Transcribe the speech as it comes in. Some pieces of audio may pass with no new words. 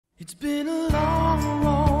It's been a long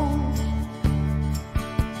road,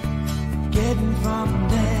 getting from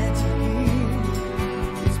there to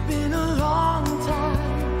here. It's been a long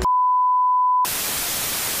time.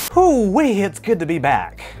 Hoo-wee, it's good to be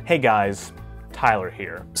back. Hey guys, Tyler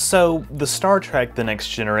here. So, the Star Trek The Next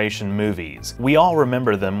Generation movies. We all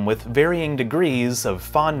remember them with varying degrees of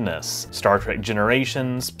fondness. Star Trek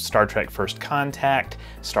Generations, Star Trek First Contact,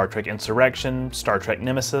 Star Trek Insurrection, Star Trek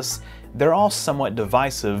Nemesis. They're all somewhat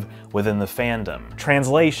divisive within the fandom.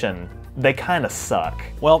 Translation: they kinda suck.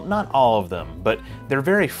 Well, not all of them, but they're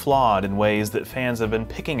very flawed in ways that fans have been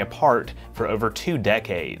picking apart for over 2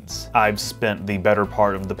 decades. I've spent the better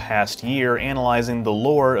part of the past year analyzing the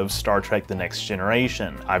lore of Star Trek The Next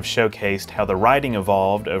Generation. I've showcased how the writing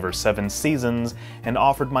evolved over 7 seasons and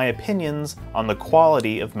offered my opinions on the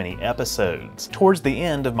quality of many episodes. Towards the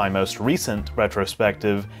end of my most recent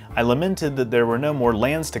retrospective, I lamented that there were no more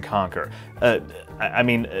lands to conquer.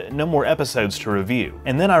 No more episodes to review.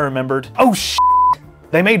 And then I remembered, oh shit!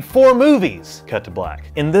 They made 4 movies! Cut to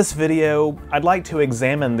black. In this video, I'd like to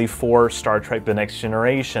examine the 4 Star Trek The Next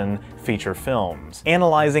Generation feature films,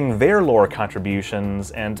 analyzing their lore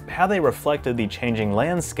contributions and how they reflected the changing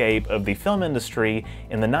landscape of the film industry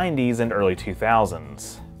in the 90s and early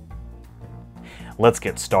 2000s. Let's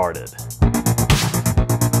get started.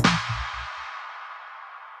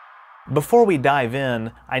 Before we dive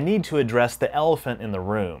in, I need to address the elephant in the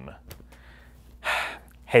room.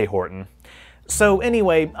 Hey Horton. So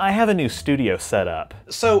anyway, I have a new studio set up.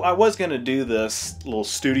 So I was gonna do this little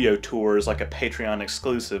studio tour as like a Patreon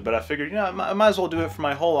exclusive, but I figured, you know, I might as well do it for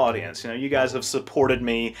my whole audience. You know, you guys have supported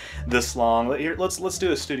me this long. Here, let's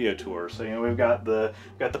do a studio tour. So, you know, we've got the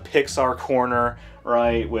Pixar corner,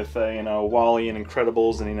 right, with you know, Wall-E and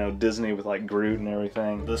Incredibles, and you know, Disney with like Groot and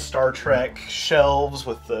everything. The Star Trek shelves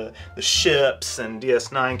with the ships and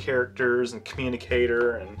DS9 characters and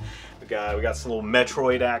Communicator, and we got some little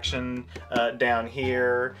Metroid action down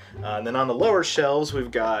here, and then on the lower shelves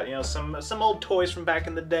we've got, you know, some old toys from back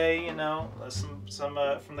in the day, you know, some from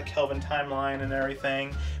the Kelvin timeline and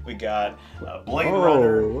everything. We got Blade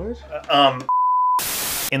Runner. What?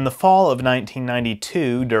 In the fall of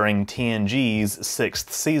 1992, during TNG's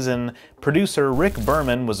 6th season, producer Rick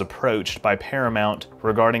Berman was approached by Paramount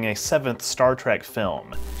regarding a 7th Star Trek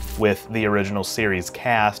film. With the original series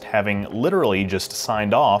cast having literally just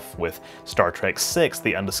signed off with Star Trek VI: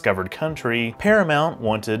 The Undiscovered Country, Paramount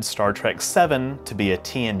wanted Star Trek VII to be a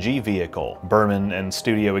TNG vehicle. Berman and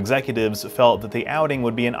studio executives felt that the outing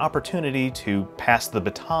would be an opportunity to pass the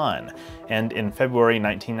baton, and in February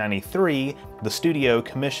 1993, the studio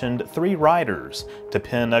commissioned 3 writers to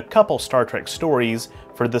pen a couple Star Trek stories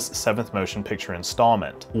for this 7th motion picture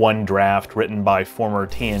installment. One draft, written by former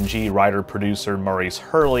TNG writer-producer Maurice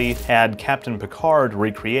Hurley, had Captain Picard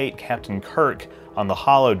recreate Captain Kirk on the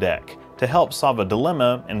holodeck to help solve a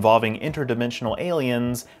dilemma involving interdimensional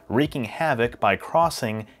aliens wreaking havoc by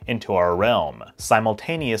crossing into our realm.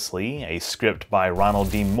 Simultaneously, a script by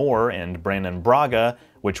Ronald D. Moore and Brannon Braga,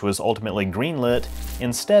 which was ultimately greenlit,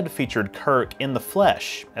 instead featured Kirk in the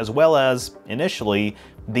flesh, as well as, initially,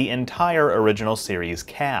 the entire original series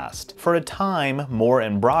cast. For a time, Moore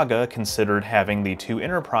and Braga considered having the 2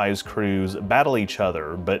 Enterprise crews battle each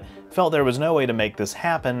other, but felt there was no way to make this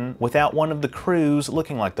happen without one of the crews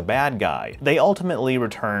looking like the bad guy. They ultimately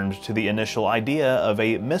returned to the initial idea of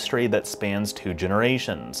a mystery that spans 2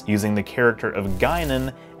 generations, using the character of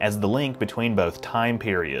Guinan as the link between both time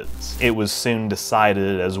periods. It was soon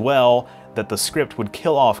decided as well that the script would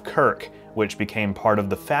kill off Kirk, which became part of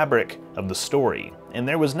the fabric of the story, and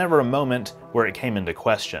there was never a moment where it came into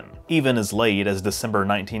question. Even as late as December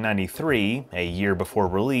 1993, a year before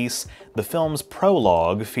release, the film's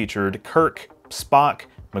prologue featured Kirk, Spock,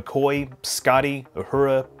 McCoy, Scotty,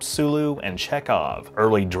 Uhura, Sulu, and Chekhov.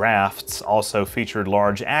 Early drafts also featured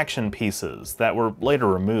large action pieces that were later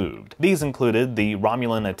removed. These included the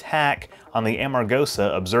Romulan attack on the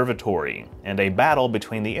Amargosa Observatory, and a battle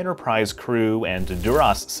between the Enterprise crew and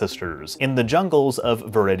Duras sisters in the jungles of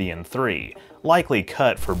Viridian 3, likely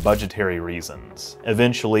cut for budgetary reasons.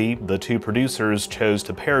 Eventually, the 2 producers chose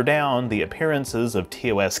to pare down the appearances of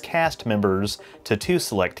TOS cast members to 2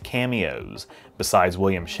 select cameos, besides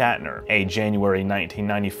William Shatner. A January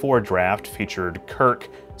 1994 draft featured Kirk,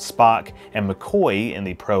 Spock, and McCoy in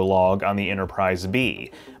the prologue on the Enterprise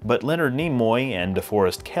B, but Leonard Nimoy and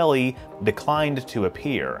DeForest Kelley declined to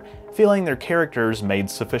appear, feeling their characters made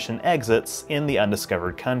sufficient exits in The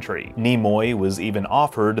Undiscovered Country. Nimoy was even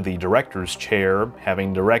offered the director's chair,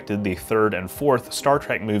 having directed the 3rd and 4th Star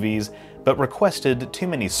Trek movies but requested too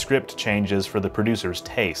many script changes for the producer's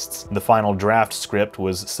tastes. The final draft script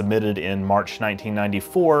was submitted in March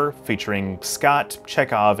 1994, featuring Scott,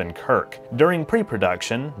 Chekhov, and Kirk. During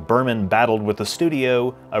pre-production, Berman battled with the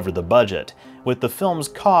studio over the budget, with the film's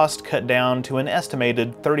cost cut down to an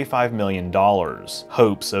estimated $35 million.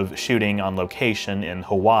 Hopes of shooting on location in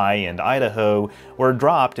Hawaii and Idaho were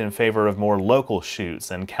dropped in favor of more local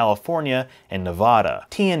shoots in California and Nevada.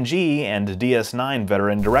 TNG and DS9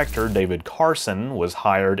 veteran director David Carson was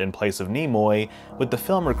hired in place of Nimoy, with the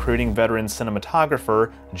film recruiting veteran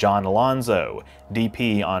cinematographer John Alonzo,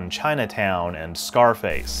 DP on Chinatown and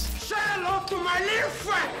Scarface. Say hello to my little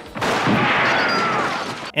friend!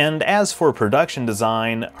 And as for production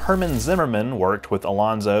design, Herman Zimmerman worked with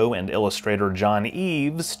Alonzo and illustrator John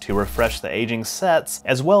Eves to refresh the aging sets,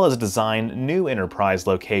 as well as design new Enterprise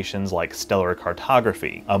locations like stellar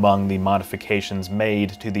cartography. Among the modifications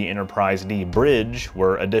made to the Enterprise D bridge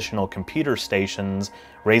were additional computer stations,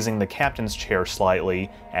 raising the captain's chair slightly,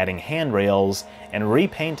 adding handrails, and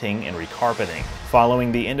repainting and recarpeting.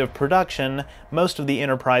 Following the end of production, most of the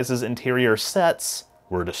Enterprise's interior sets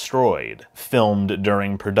were destroyed. Filmed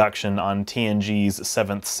during production on TNG's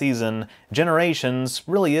 7th season, Generations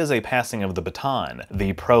really is a passing of the baton.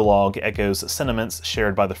 The prologue echoes sentiments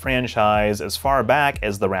shared by the franchise as far back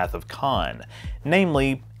as The Wrath of Khan,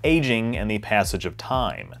 namely aging and the passage of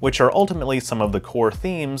time, which are ultimately some of the core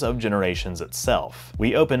themes of Generations itself.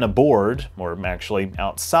 We open aboard, or actually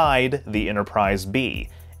outside, the Enterprise B,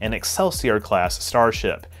 an Excelsior-class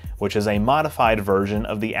starship, which is a modified version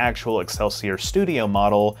of the actual Excelsior studio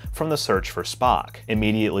model from The Search for Spock.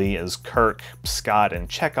 Immediately as Kirk, Scott, and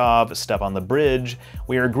Chekhov step on the bridge,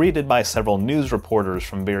 we are greeted by several news reporters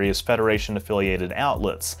from various Federation-affiliated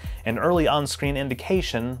outlets, an early on-screen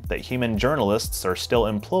indication that human journalists are still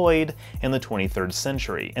employed in the 23rd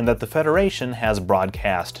century, and that the Federation has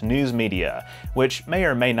broadcast news media, which may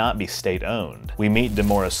or may not be state-owned. We meet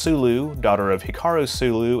Demora Sulu, daughter of Hikaru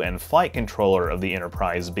Sulu and flight controller of the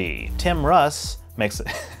Enterprise B. Tim Russ makes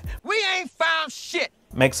We ain't found shit!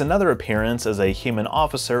 Makes another appearance as a human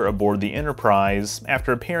officer aboard the Enterprise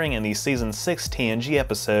after appearing in the Season 6 TNG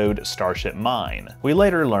episode Starship Mine. We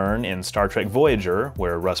later learn in Star Trek Voyager,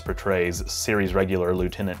 where Russ portrays series regular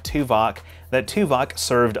Lieutenant Tuvok, that Tuvok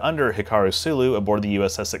served under Hikaru Sulu aboard the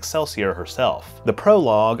USS Excelsior herself. The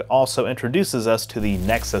prologue also introduces us to the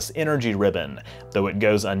Nexus energy ribbon, though it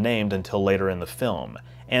goes unnamed until later in the film,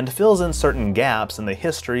 and fills in certain gaps in the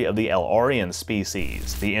history of the El-Aurian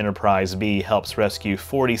species. The Enterprise B helps rescue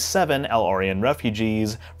 47 El-Aurian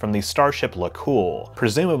refugees from the starship Lakul,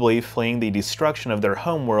 presumably fleeing the destruction of their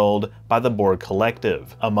homeworld by the Borg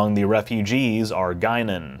Collective. Among the refugees are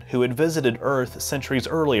Guinan, who had visited Earth centuries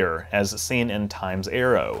earlier as seen in Time's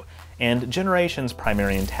Arrow, and Generation's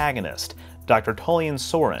primary antagonist, Dr. Tolian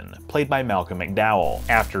Soren, played by Malcolm McDowell.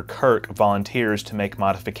 After Kirk volunteers to make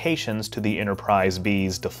modifications to the Enterprise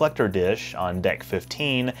B's deflector dish on Deck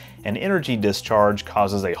 15, an energy discharge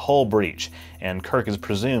causes a hull breach, and Kirk is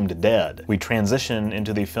presumed dead. We transition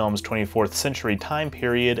into the film's 24th century time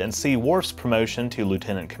period and see Worf's promotion to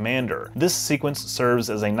Lieutenant Commander. This sequence serves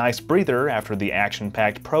as a nice breather after the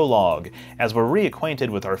action-packed prologue, as we're reacquainted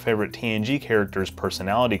with our favorite TNG characters'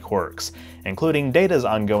 personality quirks, including Data's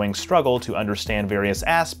ongoing struggle to understand various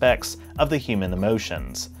aspects of the human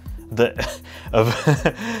emotions. I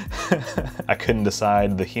couldn't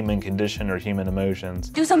decide the human condition or human emotions.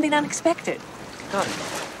 Do something unexpected.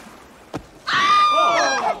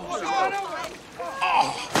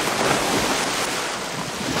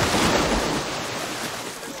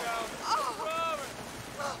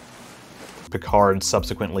 Picard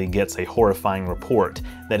subsequently gets a horrifying report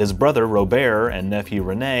that his brother Robert and nephew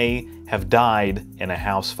Rene have died in a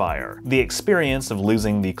house fire. The experience of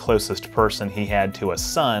losing the closest person he had to a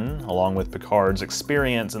son, along with Picard's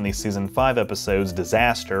experience in the Season 5 episodes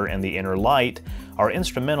Disaster and The Inner Light, are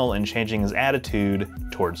instrumental in changing his attitude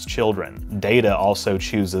towards children. Data also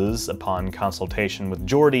chooses, upon consultation with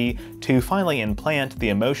Geordi, to finally implant the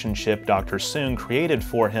emotion chip Dr. Soong created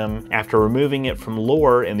for him after removing it from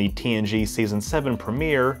lore in the TNG Season 7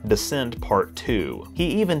 premiere, Descent Part 2.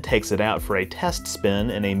 He even takes it out for a test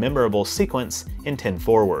spin in a memorable sequence in 10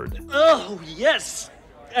 Forward. Oh, yes!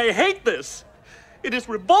 I hate this! It is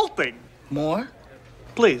revolting! More?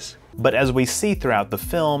 Please. But as we see throughout the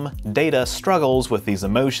film, Data struggles with these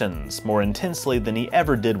emotions more intensely than he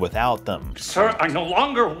ever did without them. Sir, I no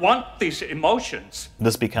longer want these emotions.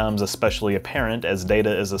 This becomes especially apparent as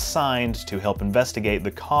Data is assigned to help investigate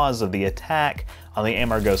the cause of the attack on the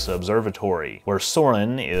Amargosa Observatory, where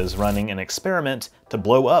Soren is running an experiment to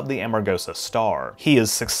blow up the Amargosa star. He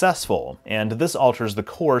is successful, and this alters the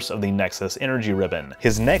course of the Nexus energy ribbon,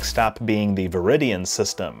 his next stop being the Viridian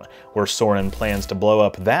system, where Soren plans to blow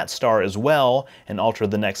up that star as well and alter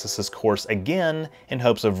the Nexus's course again in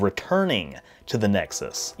hopes of returning to the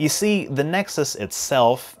Nexus. You see, the Nexus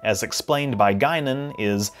itself, as explained by Guinan,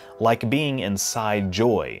 is like being inside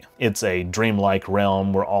Joy. It's a dreamlike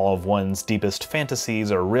realm where all of one's deepest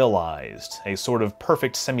fantasies are realized, a sort of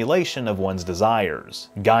perfect simulation of one's desires.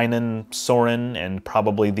 Guinan, Soren, and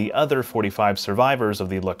probably the other 45 survivors of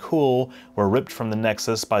the Lakul were ripped from the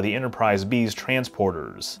Nexus by the Enterprise B's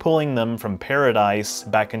transporters, pulling them from paradise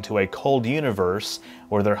back into a cold universe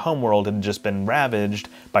where their homeworld had just been ravaged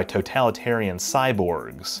by totalitarian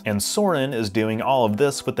cyborgs. And Soren is doing all of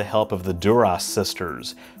this with the help of the Duras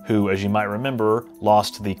sisters, who, as you might remember,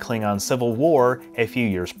 lost the Klingon Civil War a few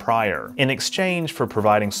years prior. In exchange for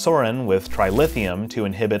providing Soren with trilithium to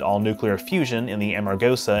inhibit all nuclear fusion in the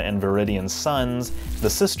Amargosa and Viridian suns, the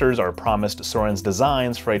sisters are promised Soren's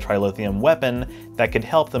designs for a trilithium weapon that could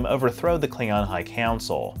help them overthrow the Klingon High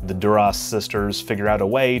Council. The Duras sisters figure out a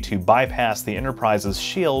way to bypass the Enterprise's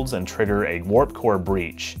shields and trigger a warp core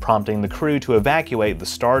breach, prompting the crew to evacuate the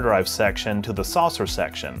star drive section to the saucer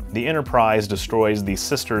section. The Enterprise destroys the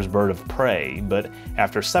sisters' bird of prey, but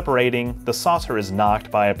after separating, the saucer is knocked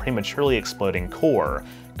by a prematurely exploding core,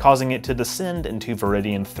 causing it to descend into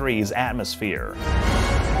Viridian 3's atmosphere.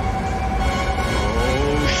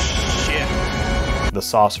 The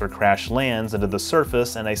saucer crash lands into the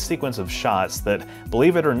surface in a sequence of shots that,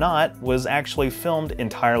 believe it or not, was actually filmed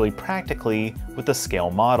entirely practically with a scale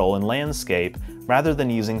model and landscape rather than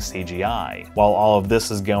using CGI. While all of this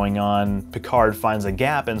is going on, Picard finds a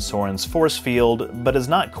gap in Soren's force field, but is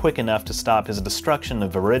not quick enough to stop his destruction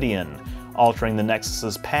of Viridian, altering the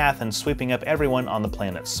Nexus's path and sweeping up everyone on the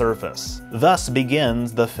planet's surface. Thus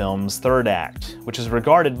begins the film's third act, which is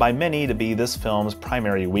regarded by many to be this film's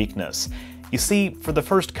primary weakness. You see, for the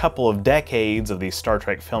first couple of decades of the Star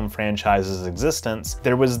Trek film franchise's existence,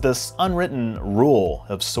 there was this unwritten rule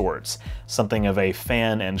of sorts, something of a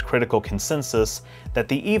fan and critical consensus, that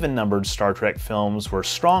the even-numbered Star Trek films were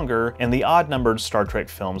stronger and the odd-numbered Star Trek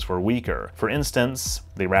films were weaker. For instance,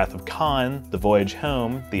 The Wrath of Khan, The Voyage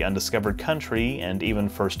Home, The Undiscovered Country, and even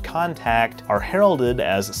First Contact are heralded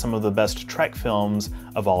as some of the best Trek films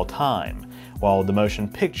of all time, while the motion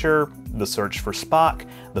picture, The Search for Spock,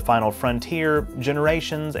 The Final Frontier,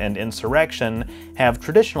 Generations, and Insurrection have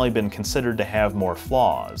traditionally been considered to have more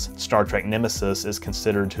flaws. Star Trek Nemesis is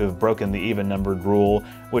considered to have broken the even-numbered rule,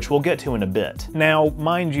 which we'll get to in a bit. Now,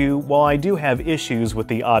 mind you, while I do have issues with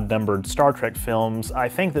the odd-numbered Star Trek films, I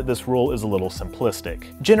think that this rule is a little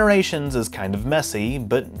simplistic. Generations is kind of messy,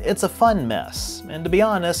 but it's a fun mess, and to be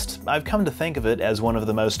honest, I've come to think of it as one of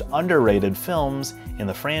the most underrated films in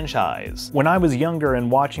the franchise. When I was younger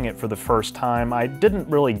and watching it for the first time, I didn't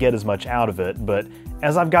really get as much out of it, but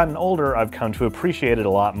as I've gotten older, I've come to appreciate it a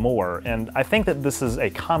lot more, and I think that this is a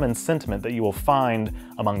common sentiment that you will find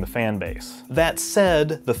among the fan base. That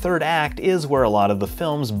said, the third act is where a lot of the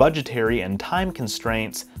film's budgetary and time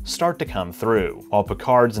constraints start to come through. While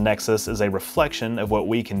Picard's Nexus is a reflection of what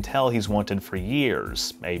we can tell he's wanted for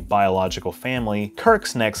years, a biological family,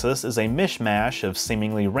 Kirk's Nexus is a mishmash of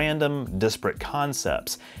seemingly random, disparate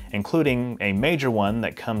concepts, including a major one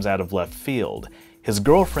that comes out of left field: his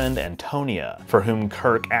girlfriend Antonia, for whom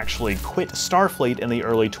Kirk actually quit Starfleet in the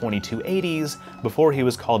early 2280s before he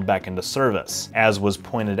was called back into service. As was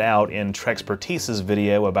pointed out in Trexpertise's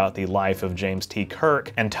video about the life of James T.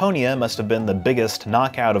 Kirk, Antonia must have been the biggest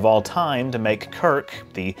knockout of all time to make Kirk,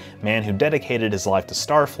 the man who dedicated his life to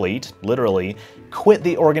Starfleet, literally, quit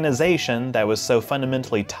the organization that was so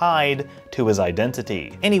fundamentally tied to his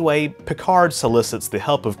identity. Anyway, Picard solicits the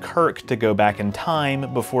help of Kirk to go back in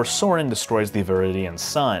time before Soren destroys the Viridian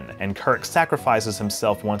sun, and Kirk sacrifices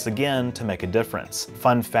himself once again to make a difference.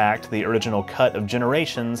 Fun fact, the original cut of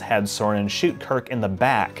Generations had Soren shoot Kirk in the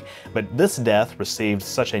back, but this death received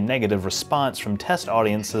such a negative response from test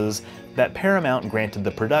audiences that Paramount granted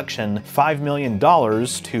the production $5 million to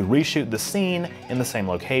reshoot the scene in the same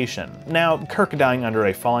location. Now, Kirk dying under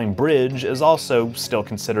a falling bridge is also still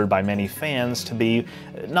considered by many fans to be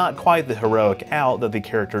not quite the heroic out that the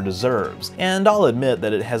character deserves, and I'll admit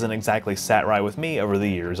that it hasn't exactly sat right with me over the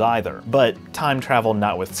years either. But time travel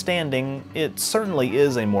notwithstanding, it certainly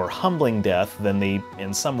is a more humbling death than the,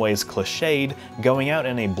 in some ways cliched, going out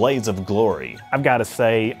in a blaze of glory. I've gotta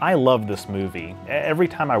say, I love this movie. Every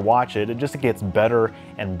time I watch it, it just gets better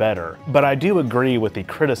and better. But I do agree with the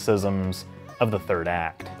criticisms of the third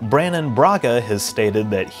act. Brannon Braga has stated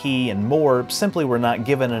that he and Moore simply were not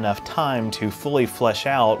given enough time to fully flesh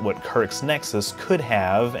out what Kirk's Nexus could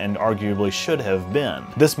have and arguably should have been.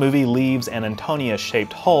 This movie leaves an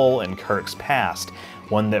Antonia-shaped hole in Kirk's past,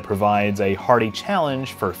 one that provides a hearty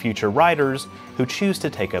challenge for future writers who choose to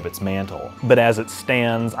take up its mantle. But as it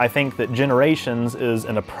stands, I think that Generations is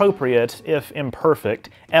an appropriate, if imperfect,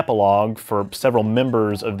 epilogue for several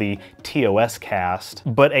members of the TOS cast,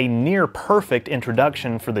 but a near-perfect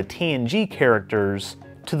introduction for the TNG characters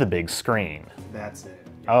to the big screen. That's it.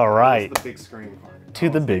 All right. The big screen part. To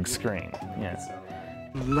the big screen, yeah.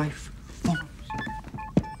 Life forms.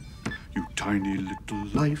 You tiny little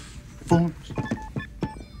life forms.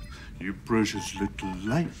 You precious little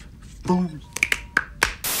life forms.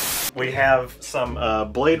 We have some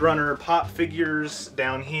Blade Runner pop figures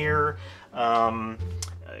down here.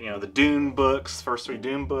 You know, the Dune books, first 3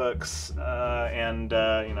 Dune books, and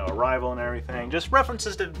you know, Arrival and everything. Just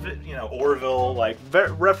references to, you know, Orville, like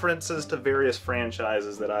references to various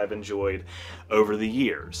franchises that I've enjoyed over the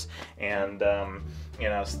years. And you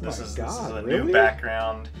know, so this is a new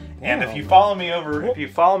background. And if you follow me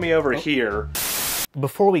over, here.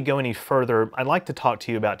 Before we go any further, I'd like to talk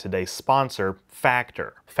to you about today's sponsor,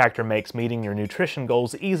 Factor. Factor makes meeting your nutrition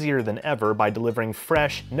goals easier than ever by delivering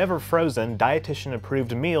fresh, never frozen,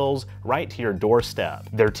 dietitian-approved meals right to your doorstep.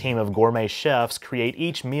 Their team of gourmet chefs create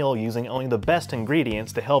each meal using only the best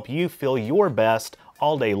ingredients to help you feel your best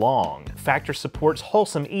all day long. Factor supports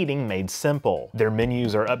wholesome eating made simple. Their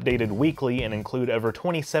menus are updated weekly and include over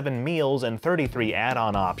 27 meals and 33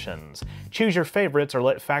 add-on options. Choose your favorites or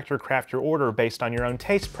let Factor craft your order based on your own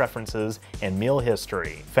taste preferences and meal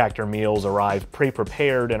history. Factor meals arrive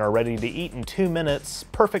pre-prepared and are ready to eat in 2 minutes,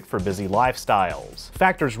 perfect for busy lifestyles.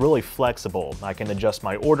 Factor's really flexible. I can adjust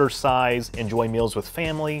my order size, enjoy meals with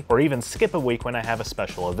family, or even skip a week when I have a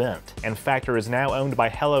special event. And Factor is now owned by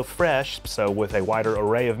HelloFresh, so with a wider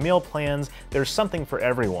array of meal plans, there's something for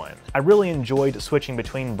everyone. I really enjoyed switching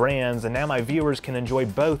between brands, and now my viewers can enjoy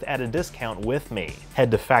both at a discount with me. Head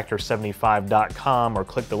to Factor75.com or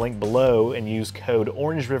click the link below and use code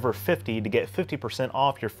OrangeRiver50 to get 50%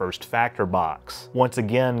 off your first Factor box. Once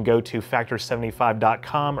again, go to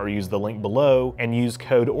Factor75.com or use the link below and use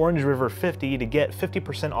code OrangeRiver50 to get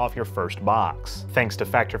 50% off your first box. Thanks to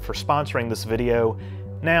Factor for sponsoring this video.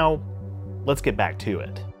 Now, let's get back to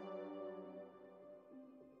it.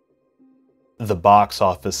 The box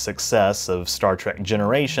office success of Star Trek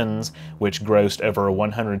Generations, which grossed over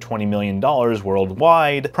 $120 million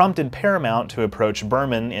worldwide, prompted Paramount to approach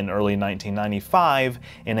Berman in early 1995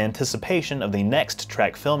 in anticipation of the next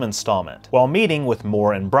Trek film installment. While meeting with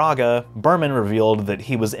Moore and Braga, Berman revealed that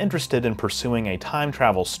he was interested in pursuing a time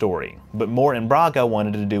travel story, but Moore and Braga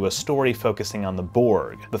wanted to do a story focusing on the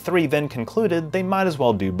Borg. The three then concluded they might as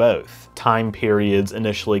well do both. Time periods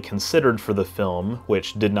initially considered for the film,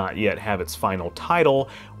 which did not yet have its final title,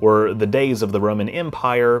 were the days of the Roman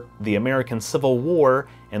Empire, the American Civil War,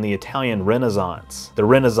 and the Italian Renaissance. The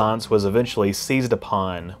Renaissance was eventually seized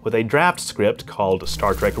upon, with a draft script called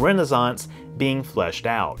Star Trek Renaissance being fleshed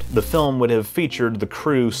out. The film would have featured the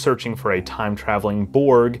crew searching for a time-traveling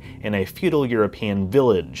Borg in a feudal European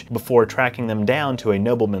village, before tracking them down to a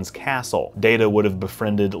nobleman's castle. Data would have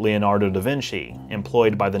befriended Leonardo da Vinci,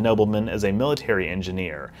 employed by the nobleman as a military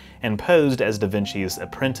engineer, and posed as da Vinci's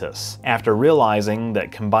apprentice. After realizing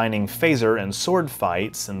that combining phaser and sword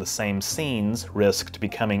fights in the same scenes risked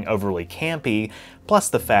becoming overly campy, plus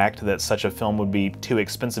the fact that such a film would be too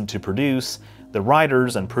expensive to produce, the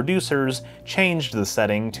writers and producers changed the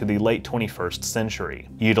setting to the late 21st century.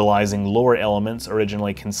 Utilizing lore elements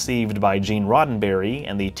originally conceived by Gene Roddenberry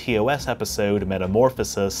in the TOS episode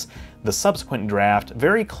Metamorphosis, the subsequent draft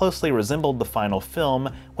very closely resembled the final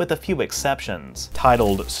film, with a few exceptions.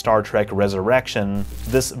 Titled Star Trek Resurrection,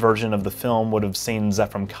 this version of the film would have seen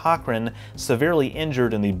Zefram Cochrane severely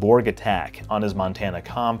injured in the Borg attack on his Montana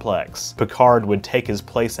complex. Picard would take his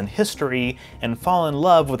place in history and fall in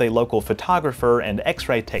love with a local photographer and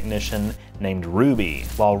X-ray technician named Ruby,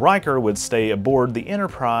 while Riker would stay aboard the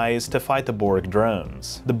Enterprise to fight the Borg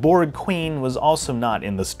drones. The Borg Queen was also not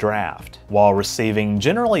in this draft. While receiving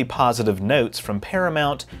generally positive notes from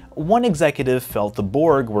Paramount, one executive felt the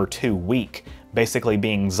Borg were too weak, basically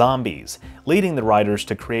being zombies, leading the writers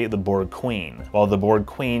to create the Borg Queen. While the Borg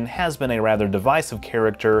Queen has been a rather divisive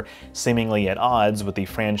character, seemingly at odds with the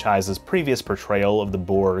franchise's previous portrayal of the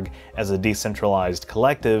Borg as a decentralized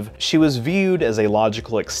collective, she was viewed as a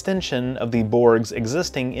logical extension of the Borg's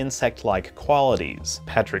existing insect-like qualities.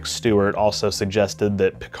 Patrick Stewart also suggested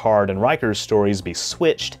that Picard and Riker's stories be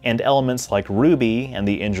switched, and elements like Ruby and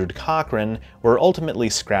the injured Cochrane were ultimately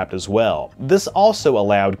scrapped as well. This also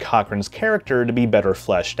allowed Cochrane's character to be better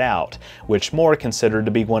fleshed out, which Moore considered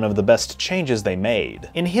to be one of the best changes they made.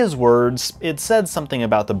 In his words, it said something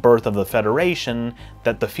about the birth of the Federation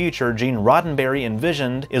that the future Gene Roddenberry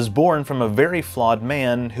envisioned is born from a very flawed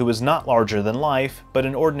man who is not larger than life, but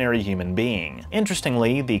an ordinary human being.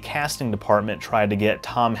 Interestingly, the casting department tried to get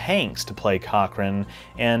Tom Hanks to play Cochrane,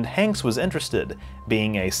 and Hanks was interested,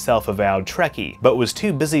 being a self-avowed Trekkie, but was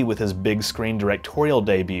too busy with his big screen directorial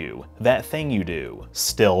debut, That Thing You Do.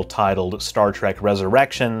 Still titled Star Trek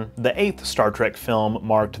Resurrection, the 8th Star Trek film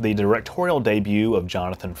marked the directorial debut of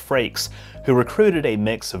Jonathan Frakes, who recruited a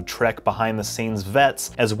mix of Trek behind-the-scenes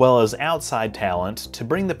vets as well as outside talent to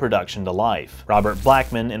bring the production to life. Robert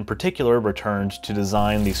Blackman in particular returned to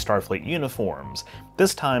design the Starfleet uniforms,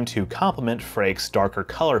 this time to complement Frakes' darker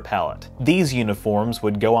color palette. These uniforms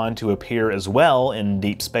would go on to appear as well in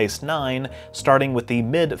Deep Space Nine, starting with the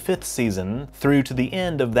mid-5th season through to the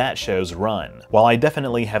end of that show's run. While I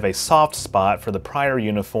definitely have a soft spot for the prior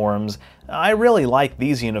uniforms, I really like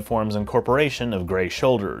these uniforms' incorporation of gray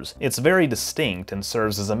shoulders. It's very distinct and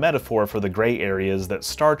serves as a metaphor for the gray areas that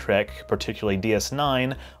Star Trek, particularly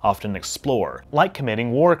DS9, often explore, like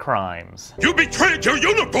committing war crimes. You betrayed your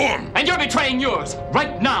uniform! And you're betraying yours,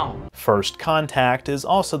 right now! First Contact is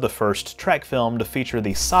also the first Trek film to feature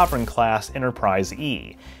the Sovereign-class Enterprise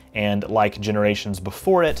E, and like generations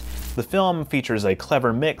before it, the film features a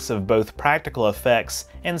clever mix of both practical effects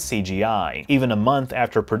and CGI. Even a month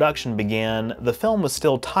after production began, the film was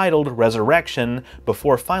still titled Resurrection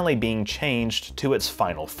before finally being changed to its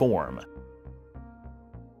final form.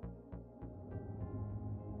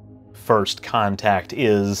 First Contact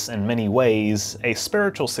is, in many ways, a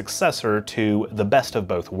spiritual successor to The Best of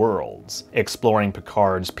Both Worlds, exploring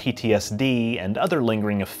Picard's PTSD and other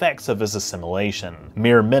lingering effects of his assimilation.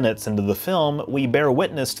 Mere minutes into the film, we bear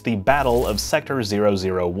witness to the Battle of Sector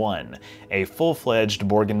 001, a full-fledged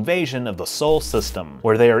Borg invasion of the Sol system,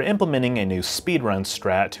 where they are implementing a new speedrun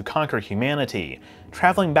strat to conquer humanity,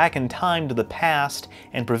 traveling back in time to the past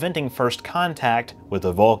and preventing first contact with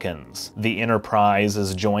the Vulcans. The Enterprise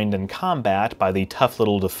is joined in combat by the tough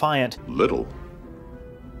little Defiant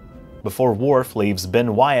before Worf leaves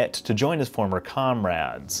Ben Wyatt to join his former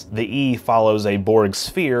comrades. The E follows a Borg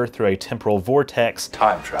sphere through a temporal vortex,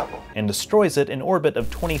 Time travel. and destroys it in orbit of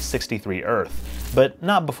 2063 Earth, but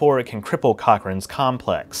not before it can cripple Cochrane's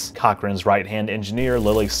complex. Cochrane's right-hand engineer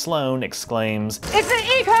Lily Sloan exclaims, It's an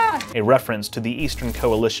econ! a reference to the Eastern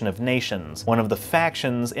Coalition of Nations, one of the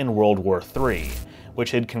factions in World War III,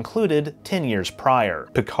 which had concluded 10 years prior.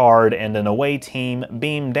 Picard and an away team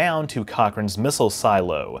beam down to Cochrane's missile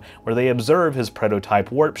silo, where they observe his prototype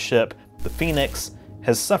warp ship, the Phoenix,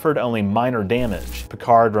 has suffered only minor damage.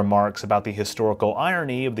 Picard remarks about the historical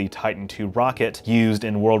irony of the Titan II rocket, used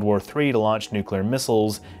in World War III to launch nuclear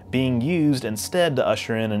missiles, being used instead to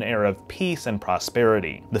usher in an era of peace and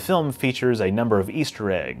prosperity. The film features a number of Easter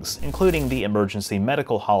eggs, including the emergency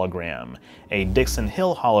medical hologram, a Dixon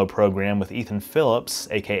Hill holo program with Ethan Phillips,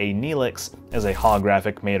 aka Neelix, as a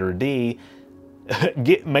holographic Mater D,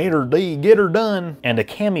 get her done, and a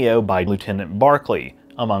cameo by Lieutenant Barclay,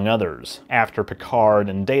 among others. After Picard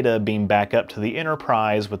and Data beam back up to the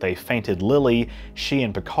Enterprise with a fainted Lily, she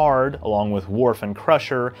and Picard, along with Worf and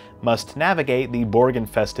Crusher, must navigate the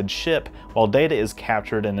Borg-infested ship while Data is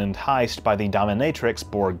captured and enticed by the dominatrix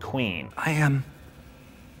Borg Queen. I am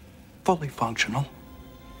fully functional,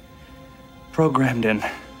 programmed in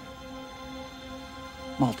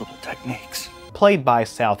multiple techniques. Played by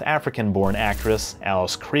South African-born actress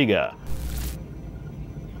Alice Krige.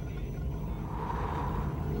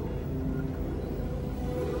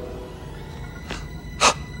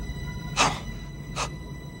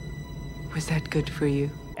 Was that good for you?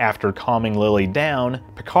 After calming Lily down,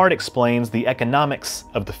 Picard explains the economics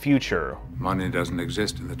of the future. Money doesn't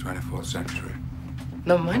exist in the 24th century.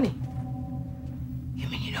 No money? You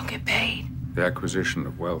mean you don't get paid? The acquisition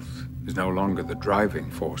of wealth is no longer the driving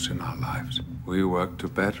force in our lives. We work to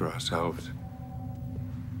better ourselves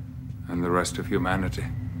and the rest of humanity.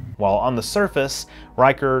 While on the surface,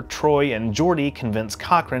 Riker, Troy, and Geordi convince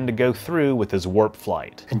Cochrane to go through with his warp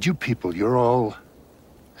flight. And you people, you're all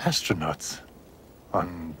astronauts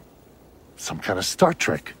on some kind of Star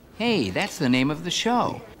Trek. Hey, that's the name of the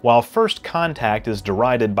show. While First Contact is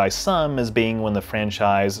derided by some as being when the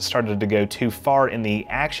franchise started to go too far in the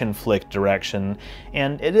action flick direction,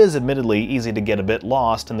 and it is admittedly easy to get a bit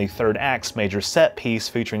lost in the third act's major set piece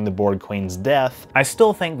featuring the Borg Queen's death, I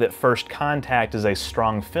still think that First Contact is a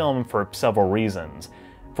strong film for several reasons.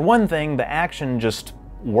 For one thing, the action just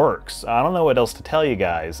works. I don't know what else to tell you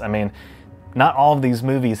guys. I mean, not all of these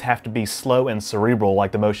movies have to be slow and cerebral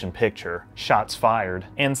like the motion picture. Shots fired.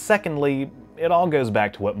 And secondly, it all goes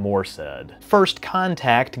back to what Moore said. First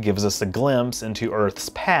Contact gives us a glimpse into Earth's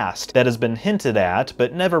past that has been hinted at,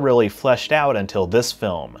 but never really fleshed out until this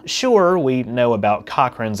film. Sure, we know about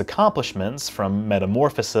Cochrane's accomplishments from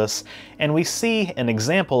Metamorphosis, and we see an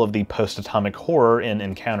example of the post-atomic horror in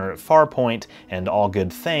Encounter at Farpoint and All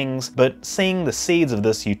Good Things, but seeing the seeds of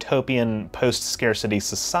this utopian post-scarcity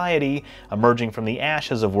society emerging from the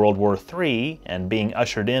ashes of World War III and being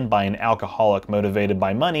ushered in by an alcoholic motivated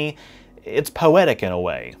by money, it's poetic in a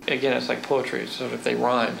way. Again, it's like poetry, so if they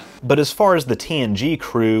rhyme. But as far as the TNG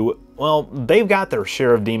crew, well, they've got their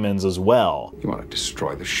share of demons as well. You want to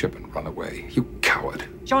destroy the ship and run away, you coward.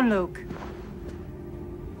 Jean-Luc.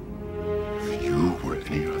 If you were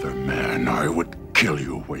any other man, I would kill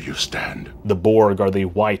you where you stand. The Borg are the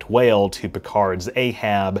white whale to Picard's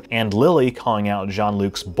Ahab, and Lily calling out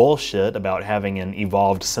Jean-Luc's bullshit about having an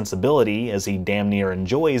evolved sensibility as he damn near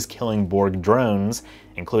enjoys killing Borg drones,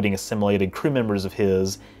 including assimilated crew members of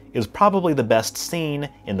his, is probably the best scene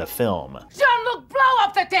in the film. Jean-Luc, blow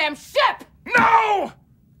up the damn ship! No!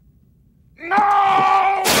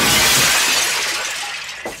 No!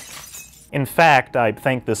 In fact, I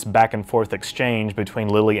think this back and forth exchange between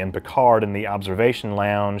Lily and Picard in the observation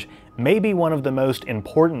lounge may be one of the most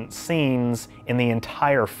important scenes in the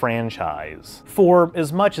entire franchise. For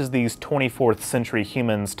as much as these 24th century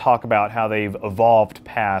humans talk about how they've evolved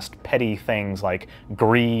past petty things like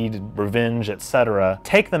greed, revenge, etc.,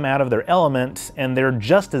 take them out of their element and they're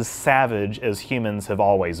just as savage as humans have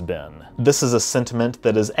always been. This is a sentiment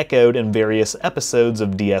that is echoed in various episodes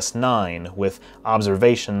of DS9, with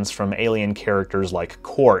observations from alien characters like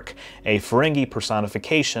Quark, a Ferengi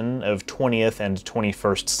personification of 20th and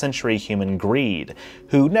 21st century human greed,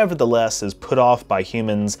 who nevertheless is put off by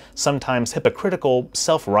humans' sometimes hypocritical,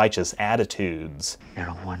 self-righteous attitudes. They're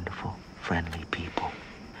a wonderful, friendly people,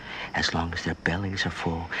 as long as their bellies are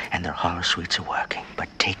full and their holosuites are working. But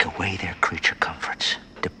take away their creature comforts,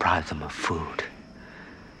 deprive them of food,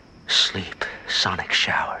 sleep, sonic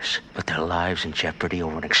showers, put their lives in jeopardy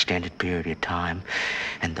over an extended period of time,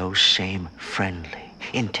 and those same friendly,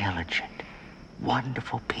 intelligent,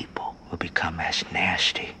 wonderful people will become as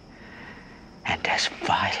nasty and as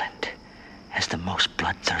violent as the most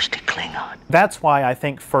bloodthirsty Klingon. That's why I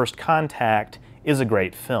think First Contact is a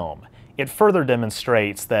great film. It further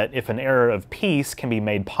demonstrates that if an era of peace can be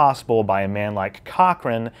made possible by a man like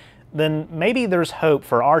Cochrane, then maybe there's hope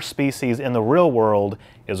for our species in the real world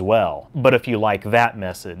as well. But if you like that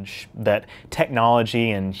message, that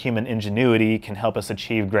technology and human ingenuity can help us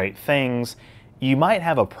achieve great things, you might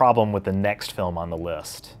have a problem with the next film on the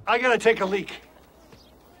list. I gotta take a leak.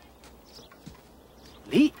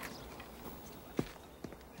 Leak?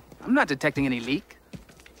 I'm not detecting any leak.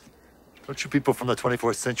 Don't you people from the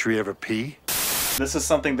 24th century ever pee? This is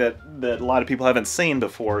something that a lot of people haven't seen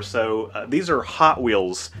before. So these are Hot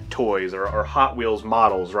Wheels toys or Hot Wheels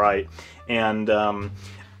models, right? And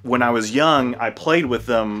when I was young, I played with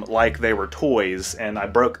them like they were toys, and I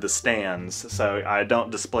broke the stands. So I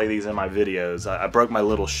don't display these in my videos. I broke my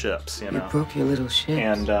little ships, you know. You broke your little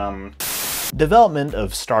ships. And development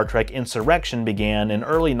of Star Trek Insurrection began in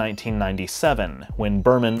early 1997, when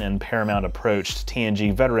Berman and Paramount approached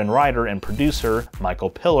TNG veteran writer and producer Michael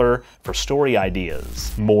Piller for story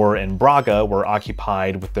ideas. Moore and Braga were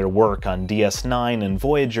occupied with their work on DS9 and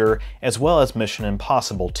Voyager, as well as Mission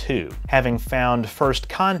Impossible 2. Having found First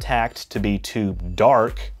Contact to be too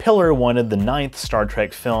dark, Piller wanted the 9th Star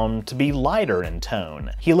Trek film to be lighter in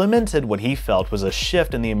tone. He lamented what he felt was a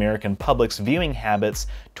shift in the American public's viewing habits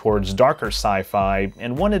towards darker sci-fi,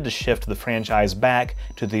 and wanted to shift the franchise back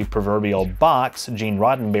to the proverbial box Gene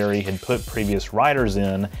Roddenberry had put previous writers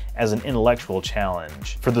in as an intellectual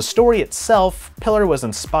challenge. For the story itself, Piller was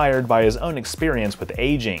inspired by his own experience with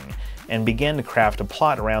aging, and began to craft a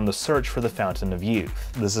plot around the search for the Fountain of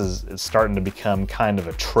Youth. This is starting to become kind of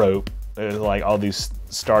a trope, like all these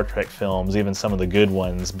Star Trek films, even some of the good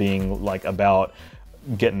ones, being like about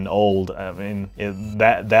getting old. I mean,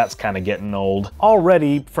 that's kind of getting old.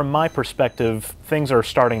 Already, from my perspective, things are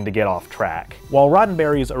starting to get off track. While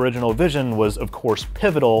Roddenberry's original vision was, of course,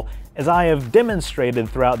 pivotal, as I have demonstrated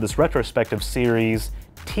throughout this retrospective series,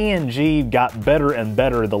 TNG got better and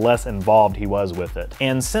better the less involved he was with it.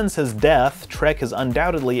 And since his death, Trek has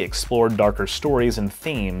undoubtedly explored darker stories and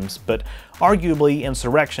themes, but arguably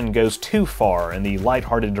Insurrection goes too far in the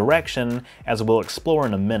lighthearted direction, as we'll explore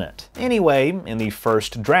in a minute. Anyway, in the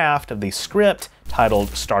first draft of the script, titled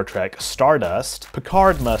Star Trek Stardust,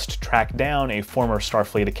 Picard must track down a former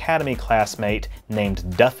Starfleet Academy classmate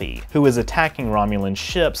named Duffy, who is attacking Romulan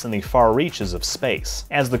ships in the far reaches of space.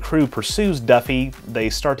 As the crew pursues Duffy, they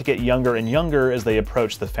start to get younger and younger as they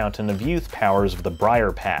approach the Fountain of Youth powers of the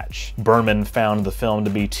Briar Patch. Berman found the film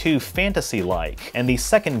to be too fantasy-like, and the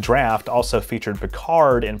second draft also featured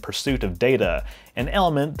Picard in pursuit of Data, an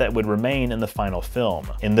element that would remain in the final film.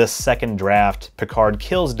 In this second draft, Picard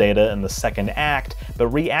kills Data in the second act,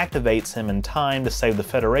 but reactivates him in time to save the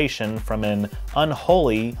Federation from an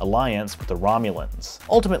unholy alliance with the Romulans.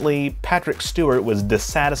 Ultimately, Patrick Stewart was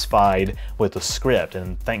dissatisfied with the script,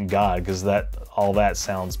 and thank God, because all that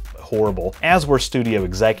sounds horrible, as were studio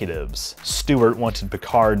executives. Stewart wanted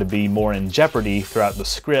Picard to be more in jeopardy throughout the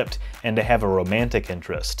script and to have a romantic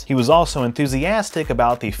interest. He was also enthusiastic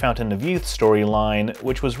about the Fountain of Youth storyline,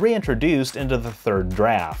 which was reintroduced into the third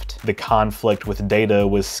draft. The conflict with Data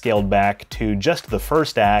was scaled back to just the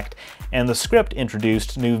first act, and the script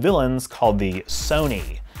introduced new villains called the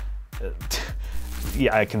Sony.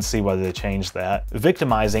 Yeah, I can see why they changed that.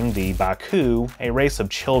 Victimizing the Baku, a race of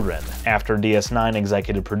children. After DS9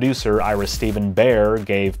 executive producer Ira Steven Behr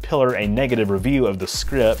gave Pillar a negative review of the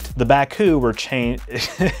script, the Baku were changed.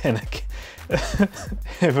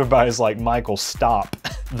 Everybody's like, Michael, stop.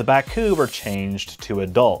 The Baku were changed to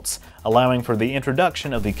adults, allowing for the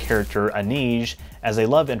introduction of the character Anij as a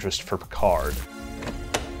love interest for Picard.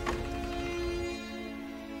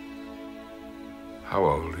 How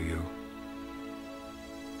old are you?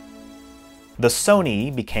 The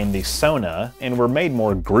Sony became the Sona and were made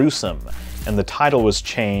more gruesome, and the title was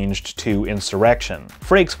changed to Insurrection.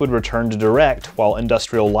 Frakes would return to direct while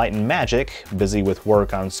Industrial Light and Magic, busy with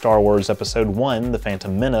work on Star Wars Episode 1, The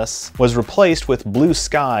Phantom Menace, was replaced with Blue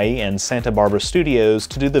Sky and Santa Barbara Studios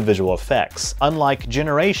to do the visual effects. Unlike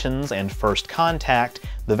Generations and First Contact,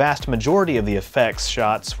 the vast majority of the effects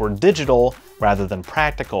shots were digital rather than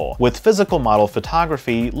practical, with physical model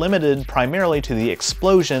photography limited primarily to the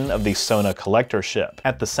explosion of the Sona collector ship.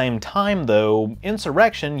 At the same time, though,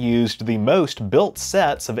 Insurrection used the most built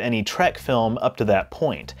sets of any Trek film up to that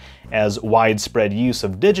point, as widespread use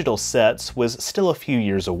of digital sets was still a few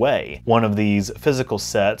years away. One of these physical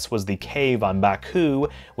sets was the cave on Baku,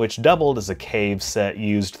 which doubled as a cave set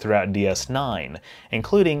used throughout DS9,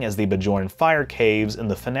 including as the Bajoran fire caves in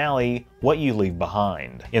the finale, What You Leave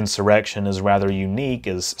Behind. Insurrection is rather unique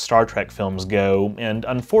as Star Trek films go, and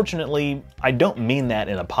unfortunately, I don't mean that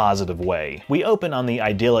in a positive way. We open on the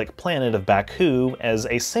idyllic planet of Baku as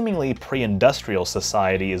a seemingly pre-industrial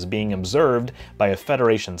society is being observed by a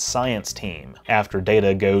Federation science team. After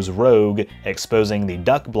Data goes rogue, exposing the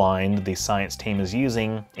duck blind the science team is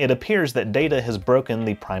using, it appears that Data has broken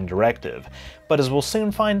the Prime Directive. But as we'll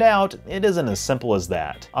soon find out, it isn't as simple as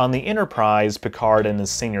that. On the Enterprise, Picard and his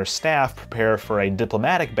senior staff prepare for a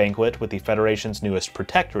diplomatic banquet with the Federation's newest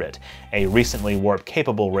protectorate, a recently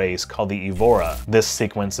warp-capable race called the Evora. This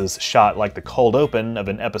sequence is shot like the cold open of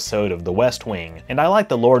an episode of The West Wing, and I like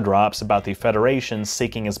the lore drops about the Federation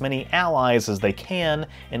seeking as many allies as they can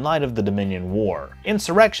in light of the Dominion War.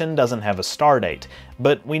 Insurrection doesn't have a stardate,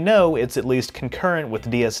 but we know it's at least concurrent with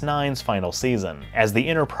DS9's final season. As the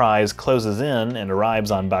Enterprise closes in and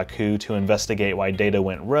arrives on Baku to investigate why Data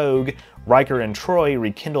went rogue, Riker and Troy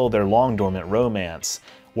rekindle their long-dormant romance.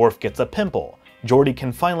 Worf gets a pimple, Geordi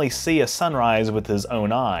can finally see a sunrise with his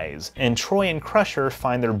own eyes, and Troy and Crusher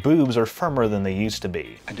find their boobs are firmer than they used to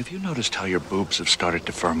be. And have you noticed how your boobs have started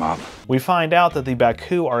to firm up? We find out that the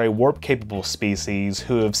Baku are a warp-capable species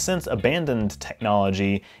who have since abandoned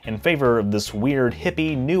technology in favor of this weird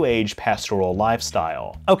hippie, new age pastoral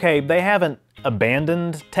lifestyle. Okay, they haven't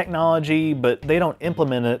abandoned technology, but they don't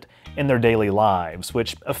implement it in their daily lives,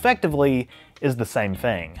 which effectively is the same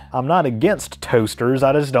thing. I'm not against toasters,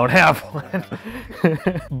 I just don't have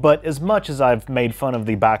one. But as much as I've made fun of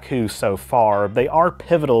the Baku so far, they are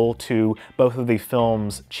pivotal to both of the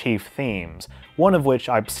film's chief themes, one of which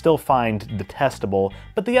I still find detestable,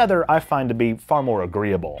 but the other I find to be far more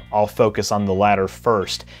agreeable. I'll focus on the latter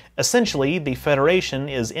first. Essentially, the Federation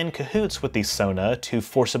is in cahoots with the Sona to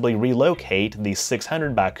forcibly relocate the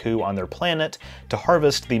 600 Baku on their planet to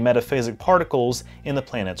harvest the metaphasic particles in the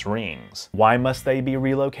planet's rings. Why must they be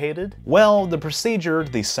relocated? Well, the procedure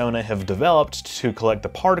the Sona have developed to collect the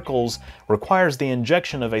particles requires the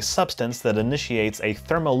injection of a substance that initiates a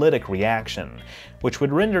thermolytic reaction. which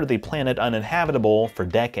would render the planet uninhabitable for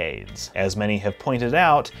decades. As many have pointed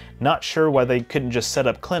out, not sure why they couldn't just set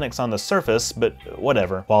up clinics on the surface, but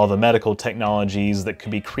whatever. While the medical technologies that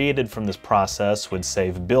could be created from this process would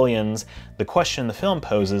save billions, the question the film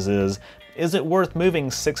poses is it worth moving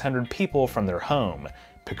 600 people from their home?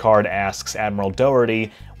 Picard asks Admiral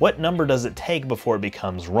Doherty, what number does it take before it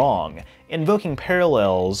becomes wrong, invoking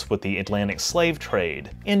parallels with the Atlantic slave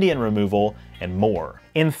trade, Indian removal, and more.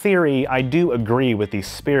 In theory, I do agree with the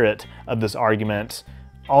spirit of this argument,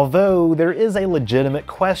 although there is a legitimate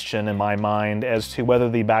question in my mind as to whether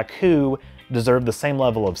the Baku deserve the same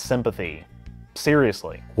level of sympathy.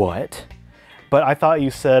 Seriously. What? But I thought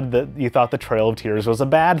you said that you thought the Trail of Tears was a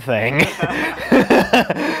bad thing.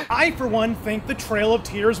 I, for one, think the Trail of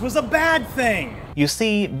Tears was a bad thing. You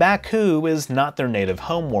see, Baku is not their native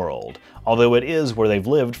homeworld, although it is where they've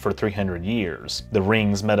lived for 300 years. The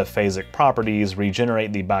ring's metaphasic properties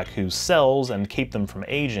regenerate the Baku's cells and keep them from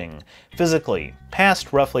aging, physically,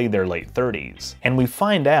 past roughly their late 30s. And we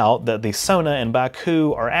find out that the Sona and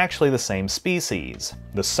Baku are actually the same species.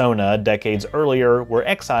 The Sona, decades earlier, were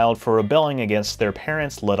exiled for rebelling against their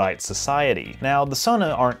parents' Luddite society. Now, the Sona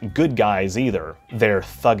aren't good guys either. They're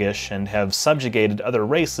thuggish and have subjugated other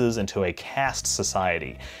races into a caste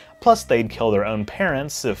society. Plus, they'd kill their own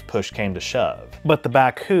parents if push came to shove. But the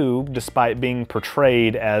Baku, despite being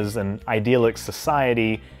portrayed as an idyllic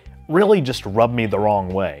society, really just rubbed me the wrong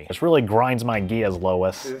way. It really grinds my gears,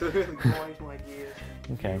 Lois.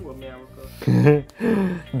 Okay.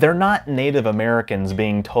 They're not Native Americans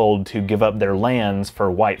being told to give up their lands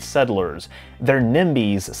for white settlers. They're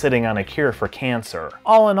NIMBYs sitting on a cure for cancer.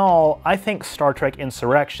 All in all, I think Star Trek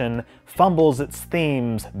Insurrection fumbles its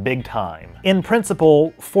themes big time. In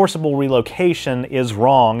principle, forcible relocation is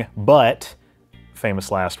wrong, but,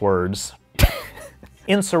 famous last words,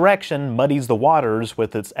 Insurrection muddies the waters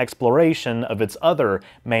with its exploration of its other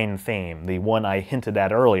main theme, the one I hinted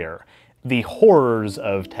at earlier. The horrors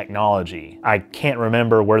of technology. I can't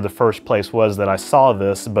remember where the first place was that I saw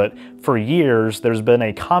this, but for years there's been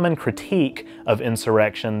a common critique of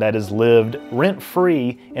Insurrection that has lived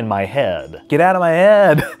rent-free in my head. Get out of my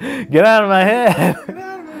head! Get out of my head! Get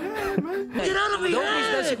out of my head! Get out of my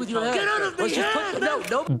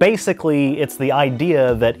head! Basically, it's the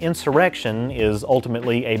idea that Insurrection is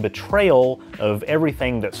ultimately a betrayal of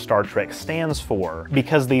everything that Star Trek stands for,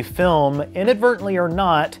 because the film, inadvertently or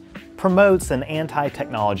not, promotes an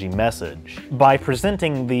anti-technology message. By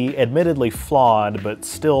presenting the admittedly flawed but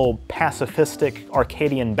still pacifistic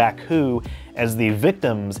Arcadian Baku as the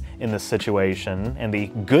victims in this situation and the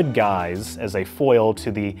good guys as a foil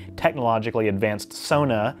to the technologically advanced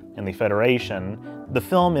Sona and the Federation, the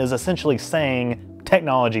film is essentially saying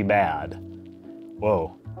technology bad.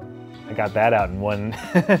 Whoa. I got that out in one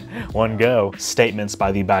go. Statements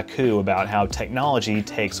by the Baku about how technology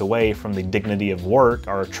takes away from the dignity of work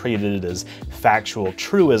are treated as factual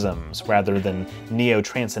truisms rather than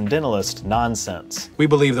neo-transcendentalist nonsense. We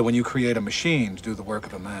believe that when you create a machine to do the work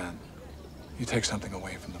of a man, you take something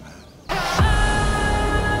away from the man.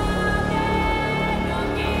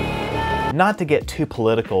 Not to get too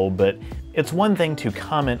political, but it's one thing to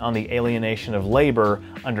comment on the alienation of labor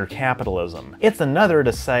under capitalism. It's another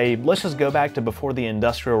to say, let's just go back to before the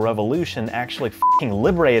Industrial Revolution actually f***ing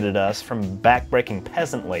liberated us from backbreaking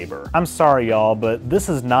peasant labor. I'm sorry y'all, but this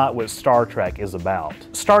is not what Star Trek is about.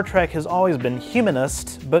 Star Trek has always been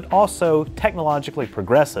humanist, but also technologically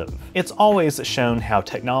progressive. It's always shown how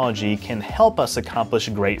technology can help us accomplish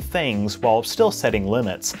great things while still setting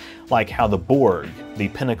limits, like how the Borg, the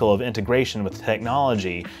pinnacle of integration with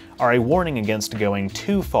technology, are a warning against going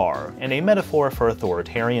too far and a metaphor for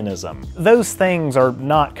authoritarianism. Those things are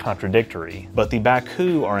not contradictory, but the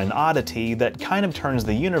Baku are an oddity that kind of turns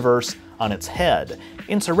the universe on its head.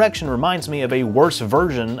 Insurrection reminds me of a worse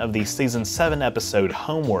version of the Season 7 episode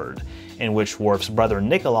Homeward, in which Worf's brother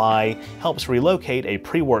Nikolai helps relocate a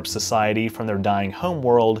pre-warp society from their dying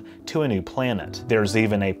homeworld to a new planet. There's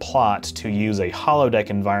even a plot to use a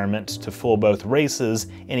holodeck environment to fool both races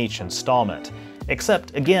in each installment.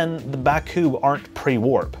 Except, again, the Baku aren't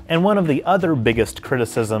pre-warp. And one of the other biggest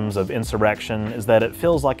criticisms of Insurrection is that it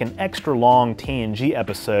feels like an extra long TNG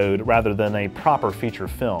episode rather than a proper feature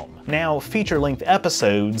film. Now, feature-length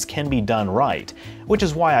episodes can be done right, which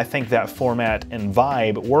is why I think that format and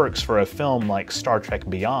vibe works for a film like Star Trek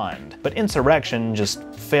Beyond. But Insurrection just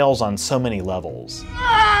fails on so many levels.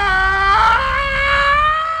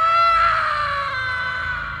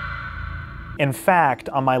 In fact,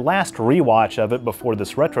 on my last rewatch of it before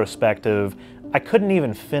this retrospective, I couldn't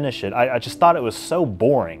even finish it. I just thought it was so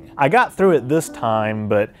boring. I got through it this time,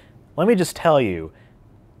 but let me just tell you,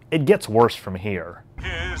 it gets worse from here.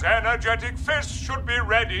 His energetic fist should be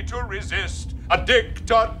ready to resist a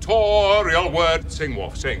dictatorial word. Sing,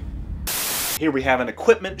 Wolf, sing. Here we have an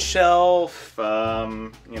equipment shelf.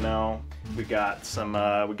 You know, we got some.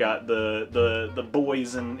 We got the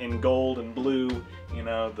boys in gold and blue. You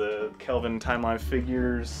know, the Kelvin timeline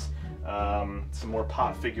figures. Some more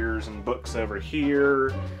pop figures and books over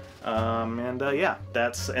here. Yeah,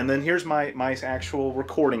 and then here's my actual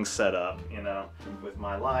recording setup, you know, with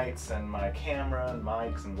my lights and my camera and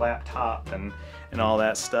mics and laptop and all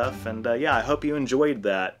that stuff. And yeah, I hope you enjoyed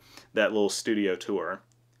that little studio tour.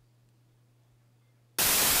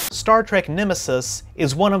 Star Trek Nemesis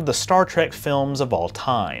is one of the Star Trek films of all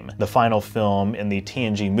time. The final film in the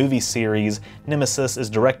TNG movie series, Nemesis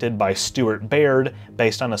is directed by Stuart Baird,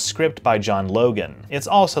 based on a script by John Logan. It's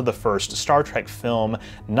also the first Star Trek film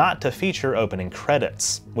not to feature opening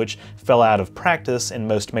credits, which fell out of practice in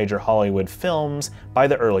most major Hollywood films by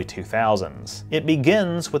the early 2000s. It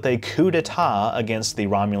begins with a coup d'etat against the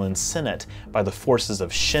Romulan Senate by the forces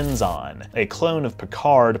of Shinzon, a clone of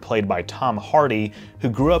Picard played by Tom Hardy, who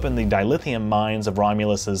grew up in the dilithium mines of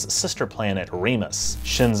Romulus's sister planet Remus.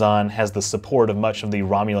 Shinzon has the support of much of the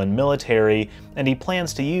Romulan military, and he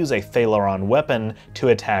plans to use a Thalaron weapon to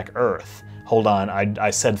attack Earth. Hold on, I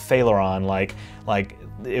said Thalaron like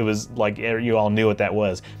it was like you all knew what that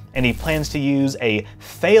was. And he plans to use a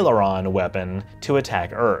Thalaron weapon to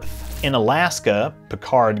attack Earth. In Alaska,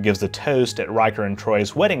 Picard gives a toast at Riker and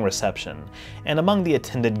Troy's wedding reception, and among the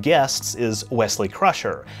attended guests is Wesley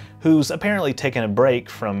Crusher, who's apparently taken a break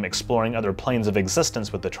from exploring other planes of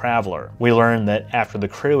existence with the Traveler. We learn that after the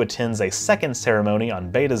crew attends a second ceremony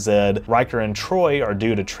on Beta Z, Riker and Troy are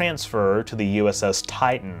due to transfer to the USS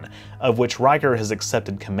Titan, of which Riker has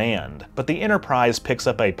accepted command. But the Enterprise picks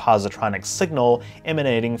up a positronic signal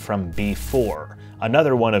emanating from B4,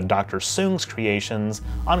 another one of Dr. Soong's creations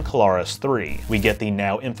on Kalaris 3. We get the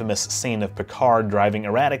now infamous scene of Picard driving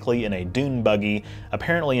erratically in a dune buggy,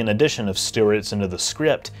 apparently an addition of Stewart's into the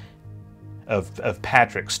script, of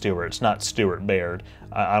Patrick Stewart's, not Stuart Baird.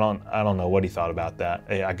 I don't know what he thought about that.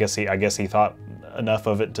 I guess he thought enough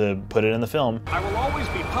of it to put it in the film. I will always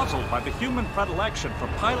be puzzled by the human predilection for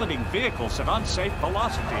piloting vehicles at unsafe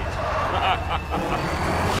velocities.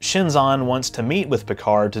 Shinzon wants to meet with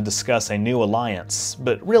Picard to discuss a new alliance,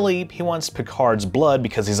 but really he wants Picard's blood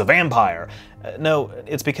because he's a vampire. No,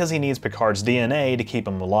 it's because he needs Picard's DNA to keep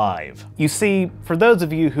him alive. You see, for those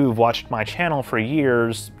of you who've watched my channel for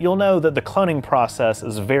years, you'll know that the cloning process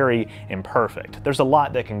is very imperfect. There's a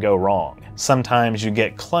lot that can go wrong. Sometimes you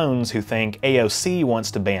get clones who think AOC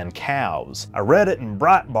wants to ban cows. I read it in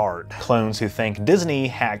Breitbart. Clones who think Disney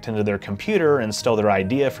hacked into their computer and stole their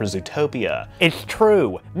idea for Zootopia. It's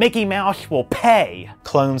true, Mickey Mouse will pay.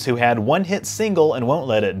 Clones who had one-hit single and won't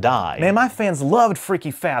let it die. Man, my fans loved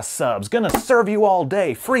Freaky Fast subs. Gonna serve you all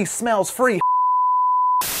day. Free smells, free.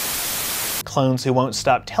 Clones who won't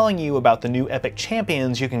stop telling you about the new epic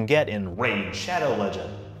champions you can get in Raid Shadow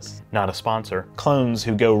Legends. Not a sponsor. Clones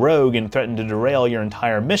who go rogue and threaten to derail your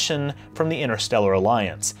entire mission from the Interstellar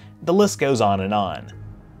Alliance. The list goes on and on.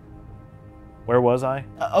 Where was I?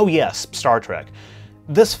 Oh yes, Star Trek.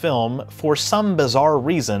 This film, for some bizarre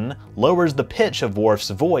reason, lowers the pitch of Worf's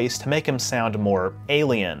voice to make him sound more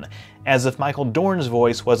alien, as if Michael Dorn's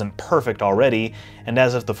voice wasn't perfect already, and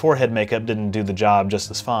as if the forehead makeup didn't do the job just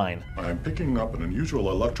as fine. I'm picking up an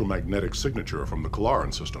unusual electromagnetic signature from the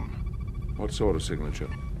Kalaran system. What sort of signature?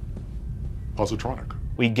 Positronic.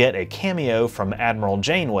 We get a cameo from Admiral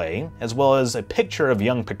Janeway, as well as a picture of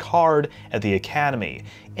young Picard at the Academy,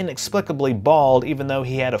 inexplicably bald even though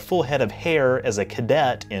he had a full head of hair as a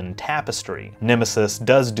cadet in Tapestry. Nemesis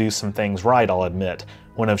does do some things right, I'll admit.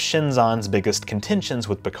 One of Shinzon's biggest contentions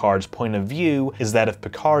with Picard's point of view is that if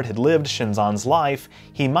Picard had lived Shinzon's life,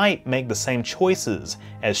 he might make the same choices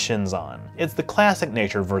as Shinzon. It's the classic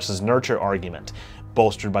nature versus nurture argument,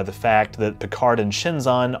 bolstered by the fact that Picard and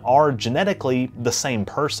Shinzon are genetically the same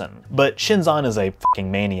person. But Shinzon is a fucking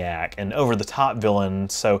maniac and over-the-top villain,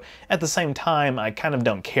 so at the same time, I kind of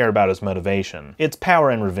don't care about his motivation. It's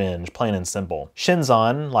power and revenge, plain and simple.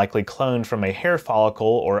 Shinzon, likely cloned from a hair follicle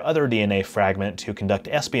or other DNA fragment to conduct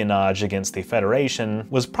espionage against the Federation,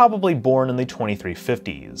 was probably born in the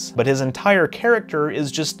 2350s. But his entire character is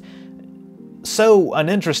just so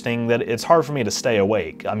uninteresting that it's hard for me to stay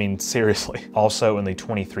awake. I mean, seriously. Also, in the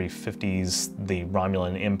 2350s, the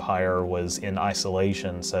Romulan Empire was in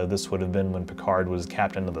isolation, so this would have been when Picard was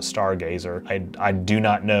captain of the Stargazer. I do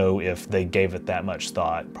not know if they gave it that much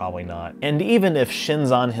thought. Probably not. And even if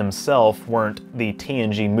Shinzon himself weren't the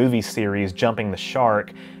TNG movie series jumping the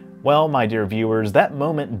shark, Well, my dear viewers, that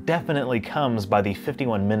moment definitely comes by the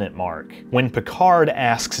 51-minute mark, when Picard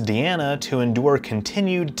asks Deanna to endure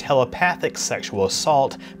continued telepathic sexual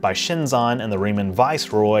assault by Shinzon and the Reman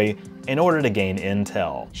Viceroy in order to gain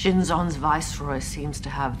intel. Shinzon's Viceroy seems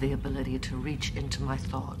to have the ability to reach into my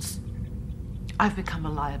thoughts. I've become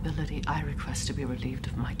a liability. I request to be relieved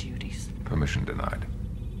of my duties. Permission denied.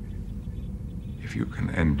 If you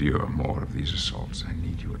can endure more of these assaults, I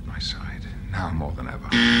need you at my side, now more than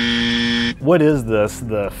ever. What is this,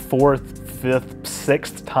 the 4th, 5th,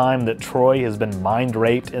 6th time that Troy has been mind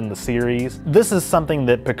raped in the series? This is something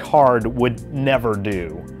that Picard would never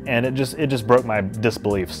do, and it just broke my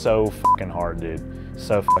disbelief so fucking hard, dude.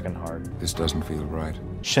 So fucking hard. This doesn't feel right.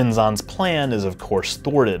 Shinzon's plan is of course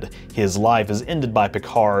thwarted. His life is ended by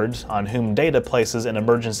Picard, on whom Data places an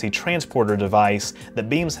emergency transporter device that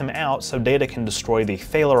beams him out so Data can destroy the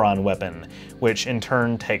Thaleron weapon, which in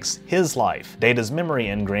turn takes his life. Data's memory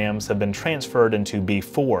engrams have been transferred into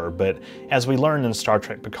B4, but as we learned in Star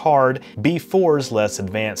Trek Picard, B4's less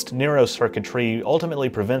advanced neurocircuitry ultimately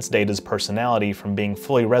prevents Data's personality from being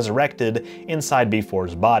fully resurrected inside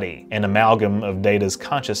B4's body. An amalgam of Data's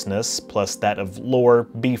consciousness plus that of Lore,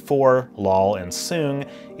 B4, Lal, and Soong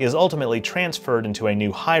is ultimately transferred into a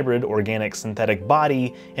new hybrid organic synthetic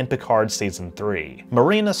body in Picard Season 3.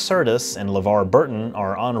 Marina Sirtis and LeVar Burton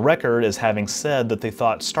are on record as having said that they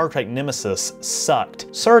thought Star Trek Nemesis sucked.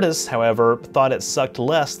 Sirtis, however, thought it sucked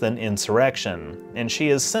less than Insurrection, and she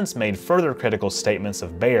has since made further critical statements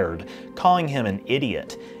of Baird, calling him an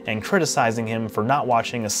idiot and criticizing him for not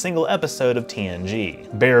watching a single episode of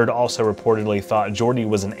TNG. Baird also reportedly thought Geordi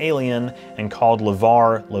was an alien and called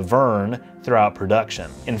LeVar Laverne throughout production.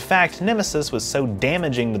 In fact, Nemesis was so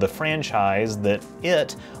damaging to the franchise that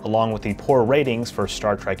it, along with the poor ratings for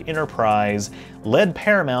Star Trek Enterprise, led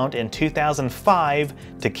Paramount in 2005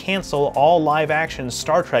 to cancel all live-action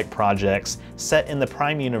Star Trek projects set in the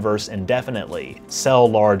Prime Universe indefinitely, sell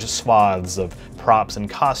large swaths of props and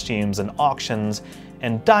costumes and auctions,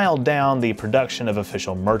 and dialed down the production of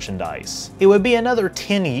official merchandise. It would be another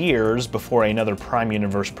 10 years before another Prime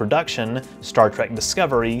Universe production, Star Trek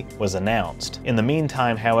Discovery, was announced. In the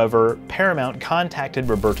meantime, however, Paramount contacted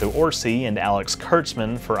Roberto Orci and Alex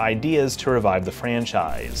Kurtzman for ideas to revive the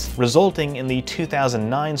franchise, resulting in the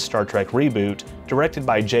 2009 Star Trek reboot, directed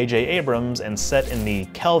by J.J. Abrams and set in the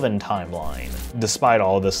Kelvin timeline. Despite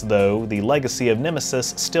all this though, the legacy of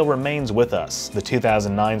Nemesis still remains with us. The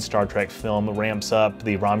 2009 Star Trek film ramps up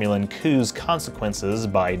the Romulan coup's consequences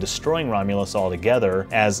by destroying Romulus altogether,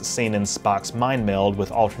 as seen in Spock's mind meld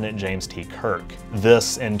with alternate James T. Kirk.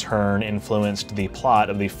 This, in turn, influenced the plot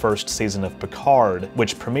of the first season of Picard,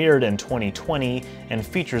 which premiered in 2020 and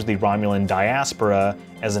features the Romulan diaspora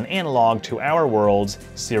as an analog to our world's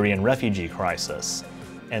Syrian refugee crisis.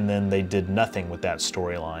 And then they did nothing with that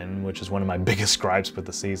storyline, which is one of my biggest gripes with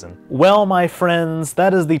the season. Well, my friends,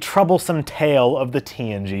 that is the troublesome tale of the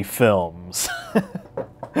TNG films.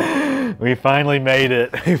 We finally made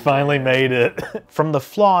it. We finally made it. From the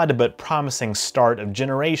flawed but promising start of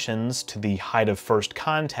Generations to the height of First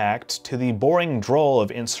Contact to the boring droll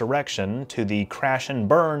of Insurrection to the crash and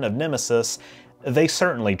burn of Nemesis, they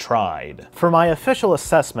certainly tried. For my official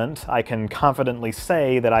assessment, I can confidently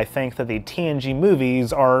say that I think that the TNG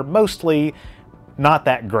movies are mostly not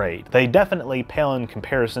that great. They definitely pale in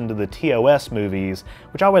comparison to the TOS movies,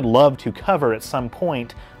 which I would love to cover at some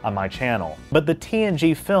point on my channel. But the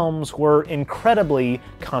TNG films were incredibly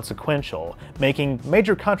consequential, making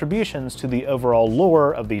major contributions to the overall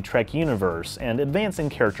lore of the Trek universe and advancing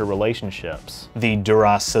character relationships. The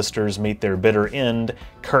Duras sisters meet their bitter end,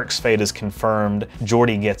 Kirk's fate is confirmed,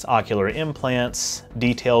 Geordi gets ocular implants,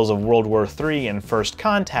 details of World War III and First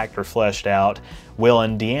Contact are fleshed out, Will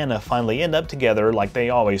and Deanna finally end up together like they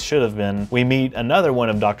always should have been. We meet another one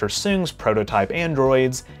of Dr. Soong's prototype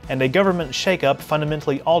androids, and a government shakeup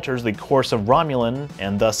fundamentally alters the course of Romulan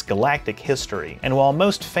and thus galactic history. And while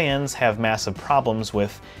most fans have massive problems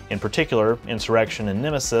with, in particular, Insurrection and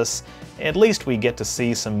Nemesis, at least we get to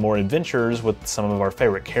see some more adventures with some of our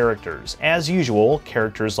favorite characters. As usual,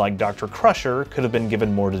 characters like Dr. Crusher could have been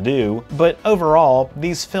given more to do, but overall,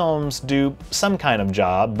 these films do some kind of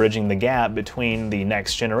job bridging the gap between the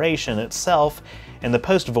Next Generation itself and the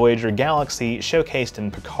post-Voyager galaxy showcased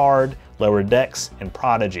in Picard, Lower Decks, and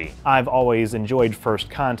Prodigy. I've always enjoyed First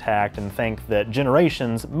Contact and think that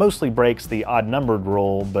Generations mostly breaks the odd-numbered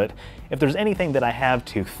rule, but if there's anything that I have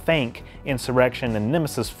to thank Insurrection and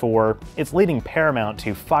Nemesis for, it's leading Paramount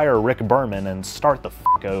to fire Rick Berman and start the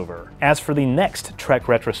f*** over. As for the next Trek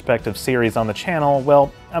retrospective series on the channel,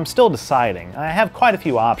 well, I'm still deciding. I have quite a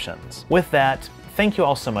few options. With that, thank you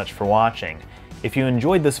all so much for watching. If you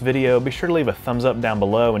enjoyed this video, be sure to leave a thumbs up down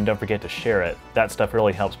below and don't forget to share it. That stuff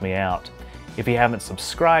really helps me out. If you haven't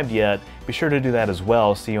subscribed yet, be sure to do that as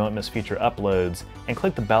well so you won't miss future uploads, and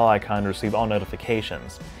click the bell icon to receive all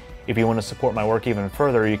notifications. If you want to support my work even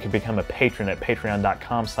further, you can become a patron at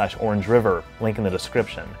patreon.com/OrangeRiver, link in the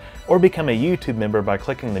description, or become a YouTube member by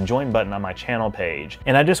clicking the join button on my channel page.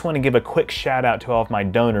 And I just want to give a quick shout out to all of my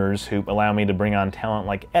donors who allow me to bring on talent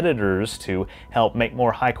like editors to help make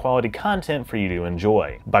more high quality content for you to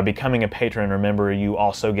enjoy. By becoming a patron or member, you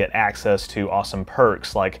also get access to awesome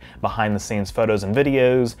perks like behind the scenes photos and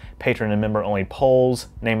videos, patron and member only polls,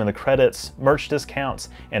 name in the credits, merch discounts,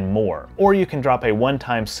 and more. Or you can drop a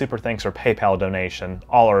one-time super thanks or PayPal donation.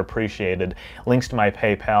 All are appreciated. Links to my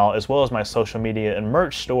PayPal as well as my social media and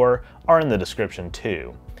merch store are in the description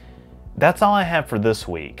too. That's all I have for this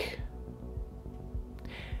week.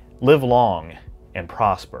 Live long and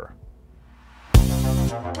prosper.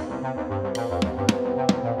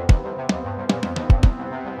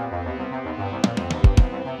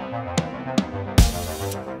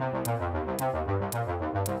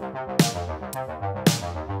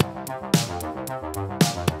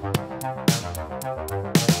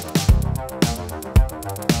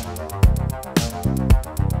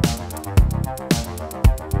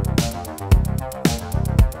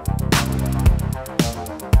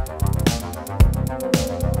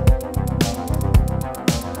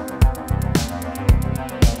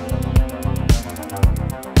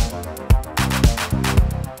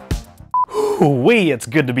 Wee, it's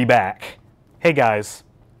good to be back. Hey guys,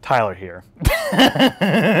 Tyler here.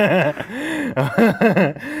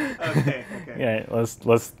 Okay. Yeah, let's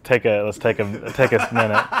take a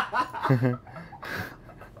minute.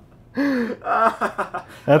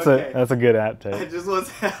 That's a good outtake. I just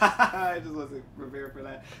wasn't prepared for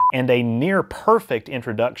that. And a near perfect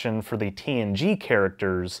introduction for the TNG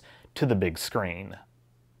characters to the big screen.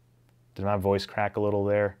 Did my voice crack a little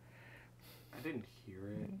there? I didn't hear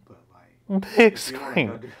it, but like big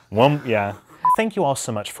screen. Yeah. Thank you all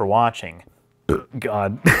so much for watching.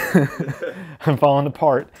 God. I'm falling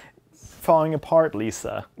apart. Falling apart,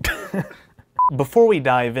 Lisa. Before we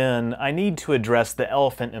dive in, I need to address the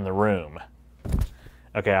elephant in the room.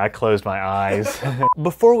 Okay, I closed my eyes.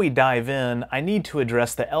 Before we dive in, I need to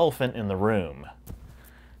address the elephant in the room.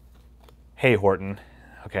 Hey, Horton.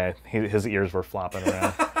 Okay, his ears were flopping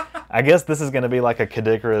around. I guess this is going to be like a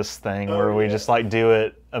Cadicarus thing where we just like do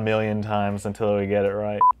it a million times until we get it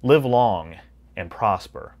right. Live long and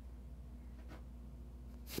prosper.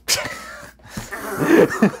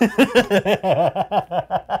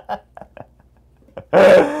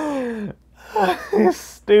 You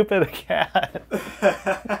stupid cat.